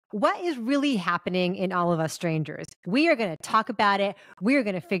what is really happening in All of Us Strangers? We are going to talk about it. We are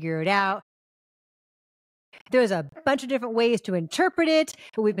going to figure it out. There's a bunch of different ways to interpret it,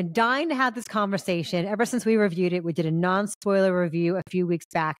 but we've been dying to have this conversation ever since we reviewed it. We did a non-spoiler review a few weeks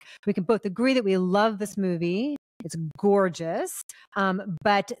back. We can both agree that we love this movie. It's gorgeous,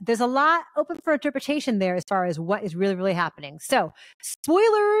 but there's a lot open for interpretation there as far as what is really, really happening. So,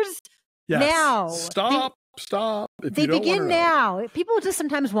 spoilers now. Stop. They begin now. People just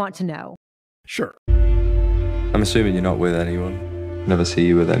sometimes want to know. Sure. I'm assuming you're not with anyone. Never see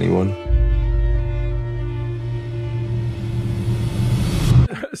you with anyone.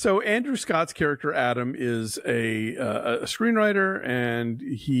 So Andrew Scott's character Adam is a screenwriter, and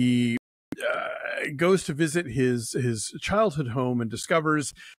he goes to visit his childhood home and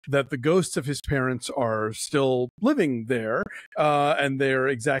discovers that the ghosts of his parents are still living there, and they're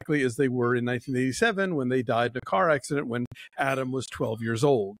exactly as they were in 1987 when they died in a car accident when Adam was 12 years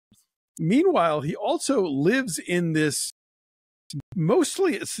old. Meanwhile, he also lives in this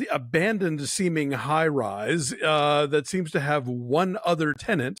mostly abandoned seeming high rise that seems to have one other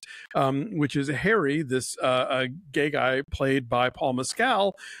tenant, which is Harry, this gay guy played by Paul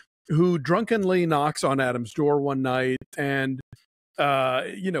Mescal, who drunkenly knocks on Adam's door one night and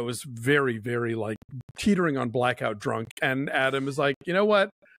is very, very like teetering on blackout drunk. And Adam is like, you know what?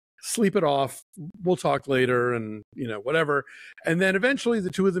 Sleep it off. We'll talk later, and whatever. And then eventually the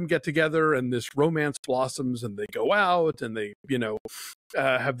two of them get together and this romance blossoms, and they go out and they,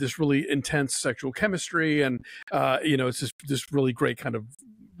 have this really intense sexual chemistry. And, it's just this really great kind of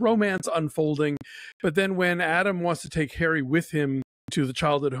romance unfolding. But then when Adam wants to take Harry with him to the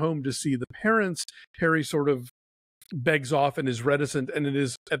childhood home to see the parents, Harry sort of begs off and is reticent. And it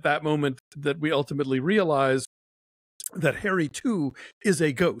is at that moment that we ultimately realize that Harry too is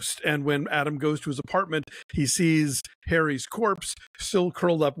a ghost. And when Adam goes to his apartment, he sees Harry's corpse still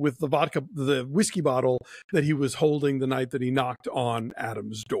curled up with the whiskey bottle that he was holding the night that he knocked on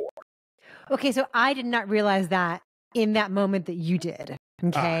Adam's door. Okay, so I did not realize that in that moment that you did.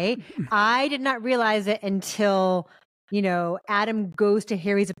 Okay. I did not realize it until, Adam goes to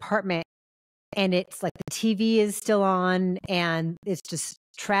Harry's apartment and it's like the TV is still on and it's just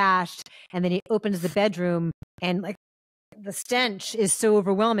trashed. And then he opens the bedroom and like the stench is so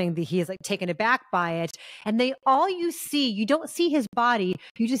overwhelming that he is like taken aback by it. And you don't see his body.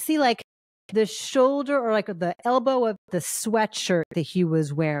 You just see like the shoulder or like the elbow of the sweatshirt that he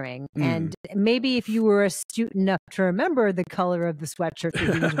was wearing. And maybe if you were astute enough to remember the color of the sweatshirt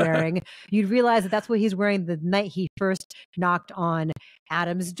that he was wearing, you'd realize that that's what he's wearing the night he first knocked on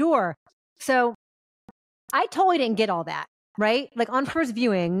Adam's door. So I totally didn't get all that, right? Like on first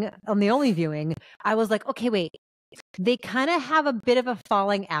viewing, on the only viewing, I was like, okay, wait, they kind of have a bit of a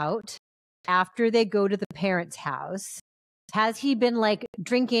falling out after they go to the parents' house. Has he been like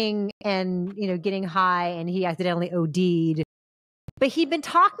drinking and, getting high and he accidentally OD'd? But he'd been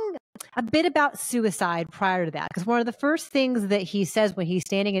talking a bit about suicide prior to that. Because one of the first things that he says when he's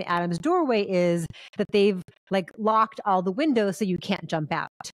standing in Adam's doorway is that they've like locked all the windows so you can't jump out.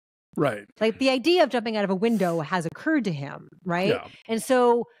 Right. Like the idea of jumping out of a window has occurred to him. Right. Yeah. And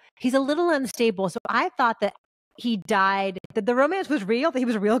so he's a little unstable. So I thought that he died, that the romance was real, that he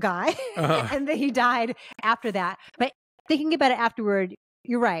was a real guy, and that he died after that. But thinking about it afterward,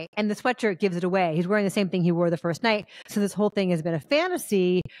 you're right. And the sweatshirt gives it away. He's wearing the same thing he wore the first night. So this whole thing has been a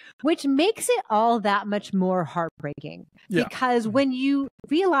fantasy, which makes it all that much more heartbreaking. Yeah. Because when you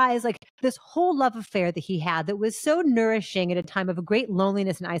realize like this whole love affair that he had that was so nourishing at a time of great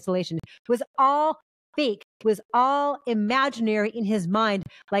loneliness and isolation was all fake, was all imaginary in his mind.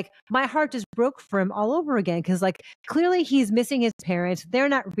 Like my heart just broke for him all over again. Because like clearly he's missing his parents. They're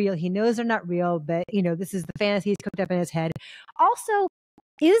not real. He knows they're not real, but this is the fantasy he's cooked up in his head. Also,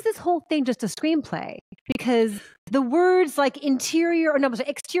 is this whole thing just a screenplay? Because the words like exterior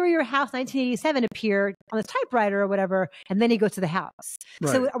house 1987 appear on his typewriter or whatever, and then he goes to the house.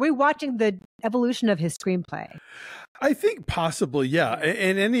 Right. So are we watching the evolution of his screenplay? I think possibly, yeah.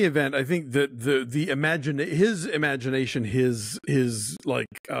 In any event, I think that his imagination, his like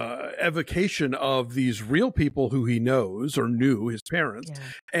evocation of these real people who he knows or knew, his parents,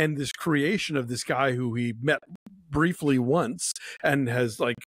 and this creation of this guy who he met briefly once and has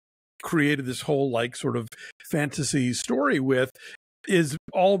like created this whole like sort of fantasy story with, is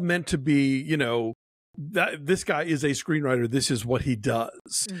all meant to be, that this guy is a screenwriter. This is what he does.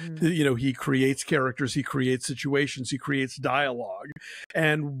 He creates characters, he creates situations, he creates dialogue.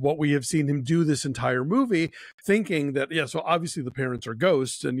 And what we have seen him do this entire movie, thinking that, so obviously the parents are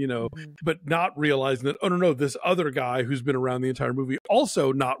ghosts and, but not realizing that, oh, no, this other guy who's been around the entire movie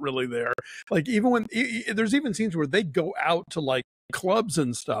also not really there. Like even when there's even scenes where they go out to like clubs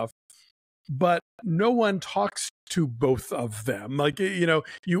and stuff, but no one talks to both of them. Like, you know,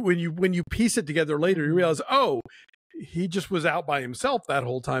 when you piece it together later, you realize, oh, he just was out by himself that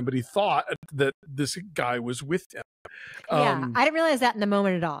whole time, but he thought that this guy was with him. Yeah, I didn't realize that in the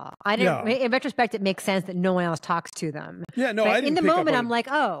moment at all. I didn't. Yeah. In retrospect, it makes sense that no one else talks to them. Yeah, no, but I didn't. In the moment, I'm like,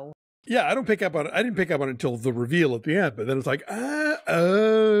 oh. Yeah, I didn't pick up on it until the reveal at the end, but then it's like,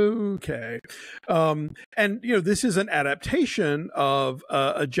 okay. And you know, this is an adaptation of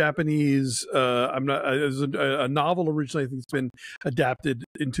a Japanese. It was a novel originally. I think it's been adapted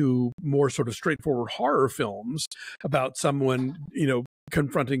into more sort of straightforward horror films about someone, you know,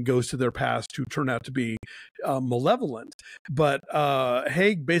 confronting ghosts of their past who turn out to be malevolent. But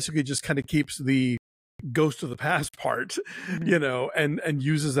Haigh basically just kind of keeps the ghost of the past part, you know, and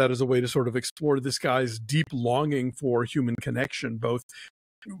uses that as a way to sort of explore this guy's deep longing for human connection, both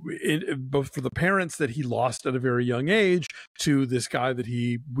for the parents that he lost at a very young age, to this guy that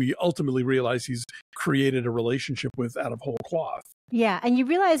we ultimately realize he's created a relationship with out of whole cloth. Yeah, and you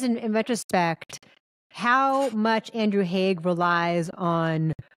realize in retrospect how much Andrew Haigh relies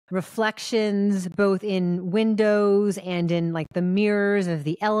on reflections both in windows and in like the mirrors of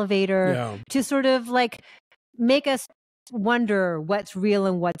the elevator to sort of like make us wonder what's real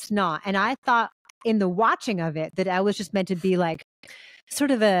and what's not. And I thought in the watching of it that I was just meant to be like sort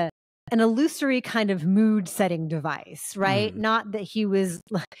of an illusory kind of mood setting device, right? Not that he was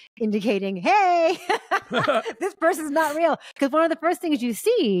indicating, hey, this person's not real. Because one of the first things you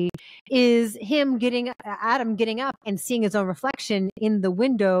see is Adam getting up and seeing his own reflection in the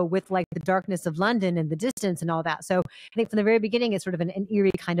window with like the darkness of London and the distance and all that. So I think from the very beginning, it's sort of an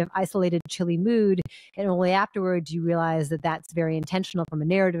eerie kind of isolated, chilly mood. And only afterwards you realize that that's very intentional from a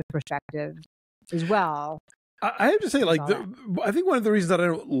narrative perspective as well. I have to say, like, I think one of the reasons that I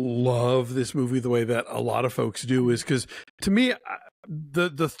don't love this movie the way that a lot of folks do is because, to me,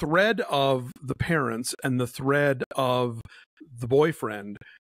 the thread of the parents and the thread of the boyfriend,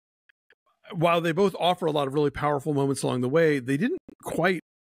 while they both offer a lot of really powerful moments along the way, they didn't quite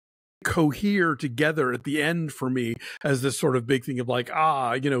cohere together at the end for me as this sort of big thing of like,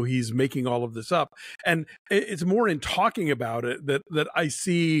 you know, he's making all of this up. And it's more in talking about it that I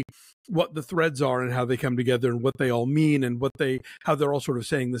see what the threads are and how they come together and what they all mean and how they're all sort of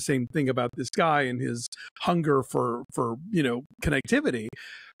saying the same thing about this guy and his hunger for, you know, connectivity.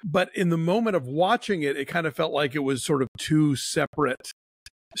 But in the moment of watching it, it kind of felt like it was sort of two separate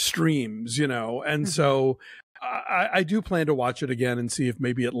streams, you know? And so I do plan to watch it again and see if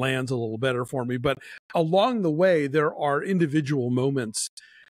maybe it lands a little better for me. But along the way, there are individual moments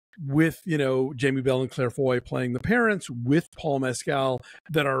with, you know, Jamie Bell and Claire Foy playing the parents, with Paul Mescal,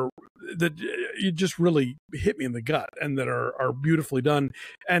 that you just really hit me in the gut and that are beautifully done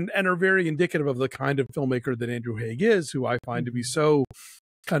and are very indicative of the kind of filmmaker that Andrew Haigh is, who I find to be so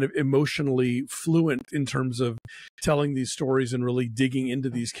kind of emotionally fluent in terms of telling these stories and really digging into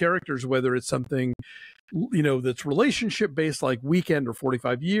these characters, whether it's something, you know, that's relationship based like Weekend or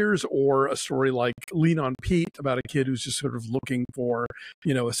 45 Years, or a story like Lean on Pete about a kid who's just sort of looking for,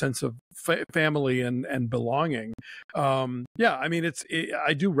 you know, a sense of family and belonging. Yeah, I mean,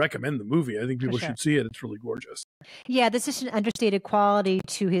 I do recommend the movie. I think people should see it. It's really gorgeous. Yeah, there's such an understated quality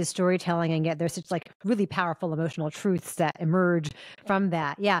to his storytelling, and yet there's such like really powerful emotional truths that emerge from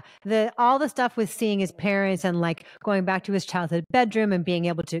that. Yeah, all the stuff with seeing his parents and like going back to his childhood bedroom and being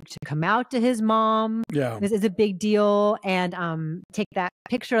able to come out to his mom. Yeah, this is a big deal. And take that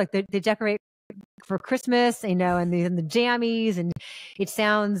picture, like they decorate for Christmas, you know, and the jammies, and it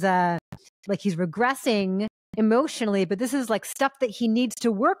sounds like he's regressing emotionally, but this is like stuff that he needs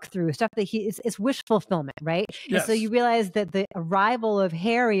to work through, stuff that it's wish fulfillment, right? Yes. And so you realize that the arrival of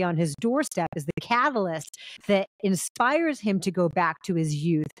Harry on his doorstep is the catalyst that inspires him to go back to his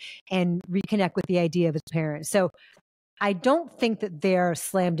youth and reconnect with the idea of his parents. So I don't think that they're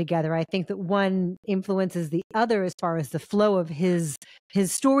slammed together. I think that one influences the other as far as the flow of his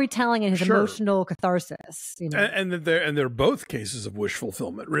storytelling and his emotional catharsis. You know? And they're both cases of wish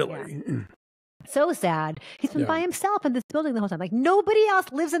fulfillment, really. Yeah. So sad. He's been by himself in this building the whole time. Like, nobody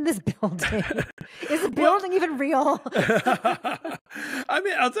else lives in this building. Is the building even real? I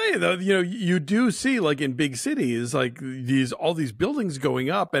mean, I'll tell you though, you know, you do see like in big cities, like all these buildings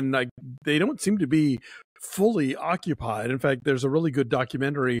going up, and like they don't seem to be fully occupied. In fact, there's a really good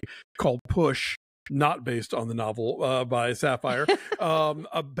documentary called Push, not based on the novel by Sapphire,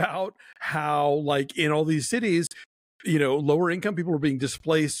 about how like in all these cities, you know, lower income people were being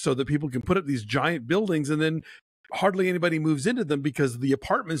displaced so that people can put up these giant buildings, and then hardly anybody moves into them because the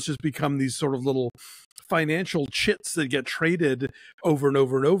apartments just become these sort of little financial chits that get traded over and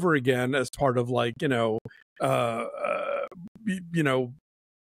over and over again as part of like, you know, you know,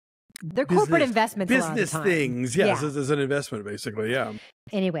 they're corporate investments, business things. Yes, as an investment, basically. Yeah.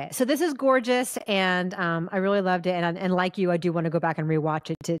 Anyway, so this is gorgeous, and I really loved it. And like you, I do want to go back and rewatch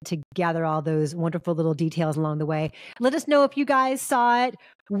it to gather all those wonderful little details along the way. Let us know if you guys saw it.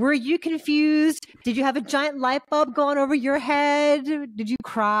 Were you confused? Did you have a giant light bulb going over your head? Did you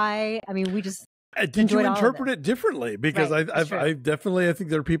cry? I mean, we just did you interpret it differently? Because right, I definitely, I think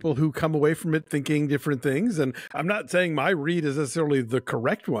there are people who come away from it thinking different things. And I'm not saying my read is necessarily the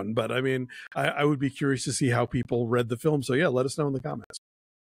correct one, but I mean, I would be curious to see how people read the film. So yeah, let us know in the comments.